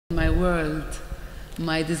world,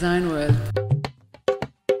 my design world.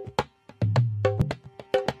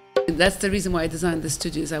 That's the reason why I designed the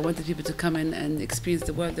studios. I wanted people to come in and experience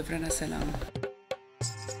the world of Rana Salam.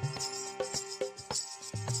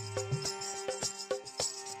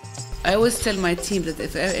 I always tell my team that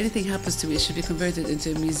if anything happens to me, it should be converted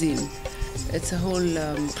into a museum. It's a whole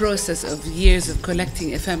process of years of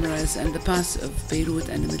collecting ephemeras and the past of Beirut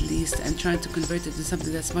and the Middle East and trying to convert it into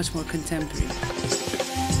something that's much more contemporary.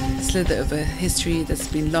 A slither of a history that's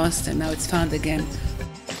been lost and now it's found again.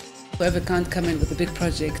 Whoever can't come in with a big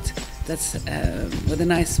project that's with a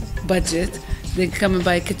nice budget, they can come and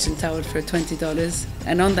buy a kitchen towel for $20,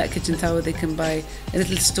 and on that kitchen towel they can buy a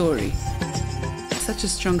little story. Such a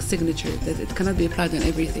strong signature that it cannot be applied on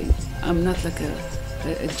everything. I'm not like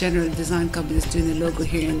a general design company that's doing a logo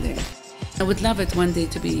here and there. I would love it one day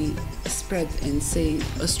to be spread in, say,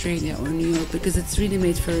 Australia or New York, because it's really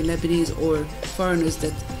made for Lebanese or foreigners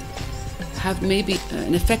that have maybe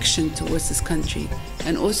an affection towards this country,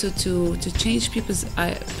 and also to change people's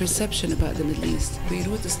perception about the Middle East.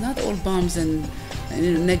 Beirut is not all bombs and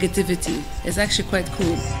negativity. It's actually quite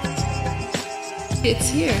cool. It's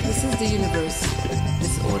here. This is the universe.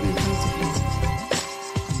 It's all in front of you.